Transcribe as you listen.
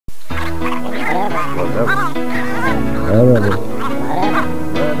Whatever.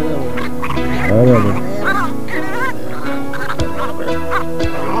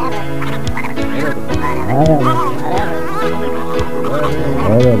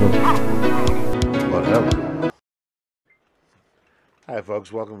 Hi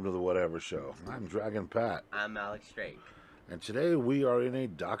folks, welcome to the Whatever Show. I'm Dragon Pat. I'm Alex Drake. And today we are in a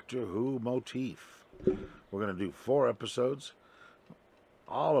Doctor Who motif. We're going to do 4 episodes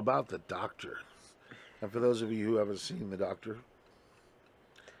all about the Doctor. And for those of you who haven't seen the Doctor,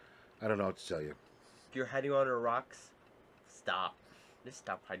 I don't know what to tell you. If you're hiding under rocks, stop. Just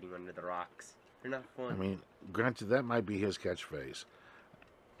stop hiding under the rocks. They're not fun. I mean, granted, that might be his catchphrase.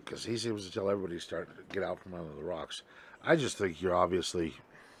 Because he seems to tell everybody to get out from under the rocks. I just think you're obviously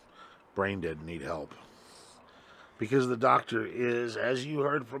brain dead and need help. Because the Doctor is, as you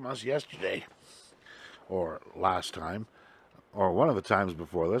heard from us yesterday, or last time, or one of the times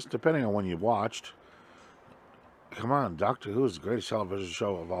before this, depending on when you've watched. Come on, Doctor Who is the greatest television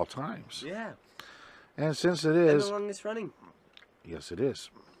show of all times. Yeah. And since it is... And the longest running. Yes, it is.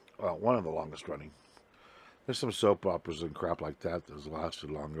 Well, one of the longest running. There's some soap operas and crap like that that's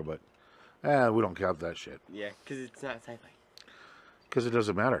lasted longer, but we don't count that shit. Yeah, because it's not sci-fi. Because it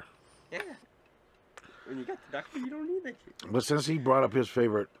doesn't matter. Yeah. When you got the Doctor, you don't need that shit. But since he brought up his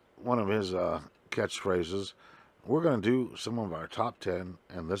favorite, one of his catchphrases, we're going to do some of our top 10,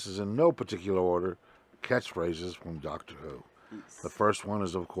 and this is in no particular order, catchphrases from Doctor Who. Yes. The first one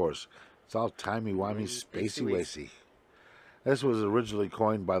is, of course, it's all timey-wimey, spacey-wacy. This was originally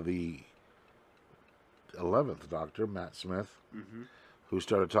coined by the 11th Doctor, Matt Smith, who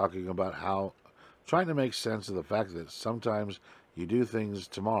started talking about how, trying to make sense of the fact that sometimes you do things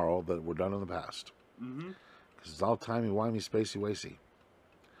tomorrow that were done in the past. Because it's all timey-wimey, spacey-wacy.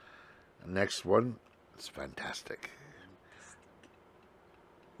 Next one, it's fantastic.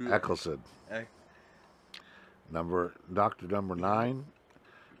 Eccleston. Doctor number 9,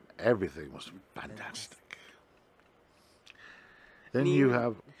 everything was fantastic. Then you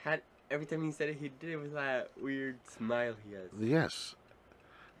have... Every time he said it, he did it with that weird smile he has. Yes.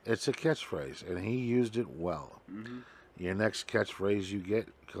 It's a catchphrase, and he used it well. Your next catchphrase you get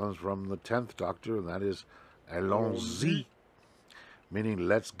comes from the 10th Doctor, and that is Allons-y, meaning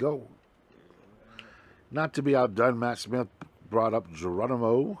let's go. Not to be outdone, Matt Smith brought up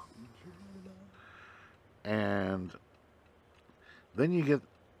Geronimo. And then you get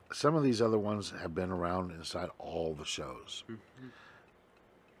some of these other ones have been around inside all the shows.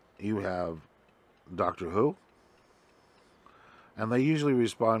 You have Doctor Who, and they usually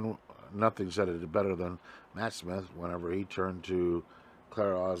respond, nothing said it better than Matt Smith whenever he turned to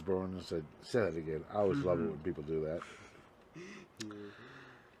Clara Osborne and said, say that again. I always love it when people do that.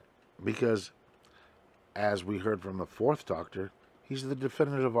 Because, as we heard from the 4th Doctor, he's the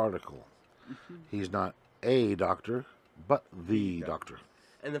definitive article. He's not a doctor, but the Doctor.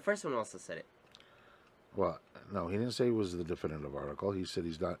 And the first one also said it. Well, no, he didn't say he was the definitive article. He said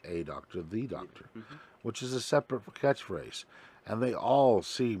he's not a doctor, the Doctor, which is a separate catchphrase. And they all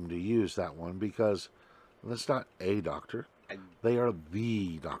seem to use that one because that's not a doctor. They are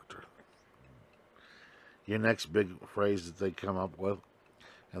the Doctor. Your next big phrase that they come up with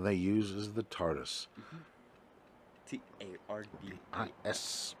and they use is the TARDIS.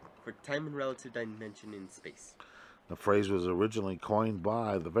 TARDIS. For time and relative dimension in space. The phrase was originally coined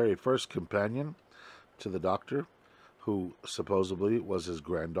by the very first companion to the Doctor, who supposedly was his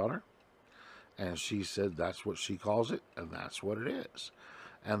granddaughter, and she said that's what she calls it, and that's what it is.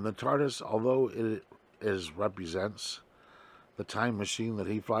 And the TARDIS, although it represents the time machine that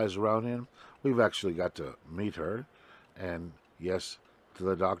he flies around in, we've actually got to meet her, and yes,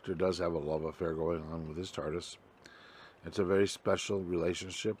 the Doctor does have a love affair going on with his TARDIS. It's a very special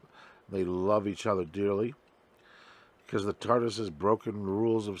relationship. They love each other dearly, because the TARDIS has broken the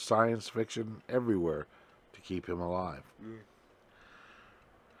rules of science fiction everywhere to keep him alive.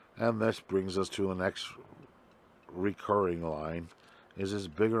 And this brings us to the next recurring line, is it's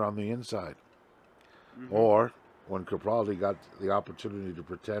bigger on the inside. Or, when Capaldi got the opportunity to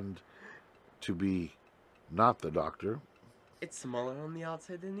pretend to be not the Doctor, it's smaller on the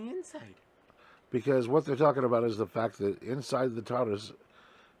outside than the inside. Because what they're talking about is the fact that inside the TARDIS,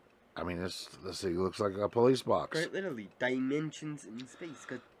 I mean, this thing looks like a police box. Quite literally, dimensions in space.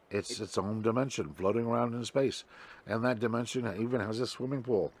 It's its own dimension, floating around in space. And that dimension even has a swimming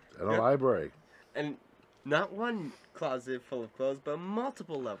pool and a library. And not one closet full of clothes, but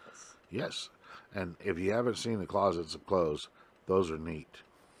multiple levels. Yes. And if you haven't seen the closets of clothes, those are neat.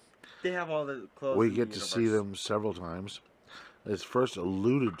 They have all the clothes. We get to see them several times. It's first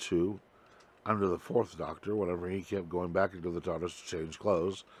alluded to under the 4th Doctor, whenever he kept going back into the TARDIS to change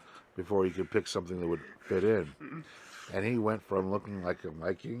clothes. before he could pick something that would fit in. And he went from looking like a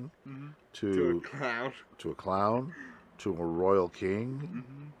Viking To a clown. to a clown to a royal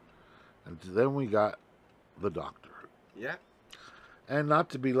king. And then we got the Doctor. Yeah. And not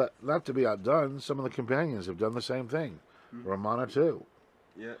to be outdone, some of the companions have done the same thing. Romana too.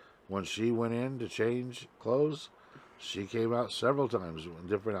 Yeah. When she went in to change clothes, she came out several times in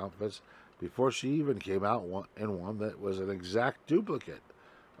different outfits before she even came out in one that was an exact duplicate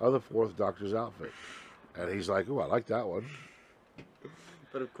of the Fourth Doctor's outfit. And he's like, "Oh, I like that one."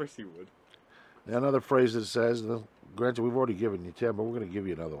 But of course he would. Another phrase that says, "Granted, we've already given you 10, but we're going to give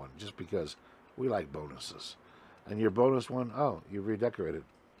you another one just because we like bonuses." And your bonus one, oh, you've redecorated.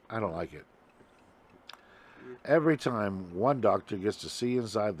 I don't like it. Every time one Doctor gets to see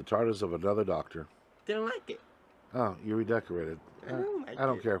inside the TARDIS of another Doctor, Didn't like it. oh, you redecorated. I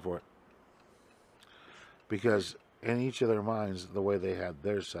don't care for it. Because in each of their minds, the way they had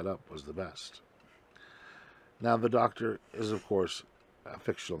theirs set up was the best. Now, the Doctor is, of course, a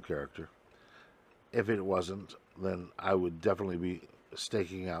fictional character. If it wasn't, then I would definitely be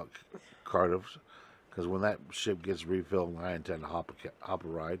staking out Cardiff, because when that ship gets refilled, I intend to hop a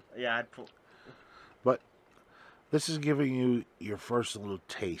ride. Yeah, I'd pull. But this is giving you your first little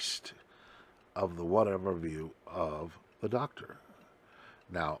taste of the whatever view of the Doctor.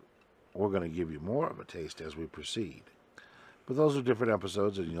 Now, we're going to give you more of a taste as we proceed. But those are different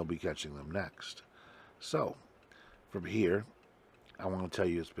episodes, and you'll be catching them next. So, from here, I want to tell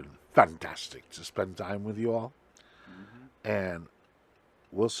you it's been fantastic to spend time with you all. And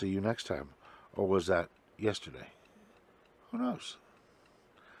we'll see you next time. Or was that yesterday? Who knows?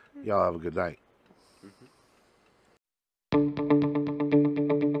 Y'all have a good night.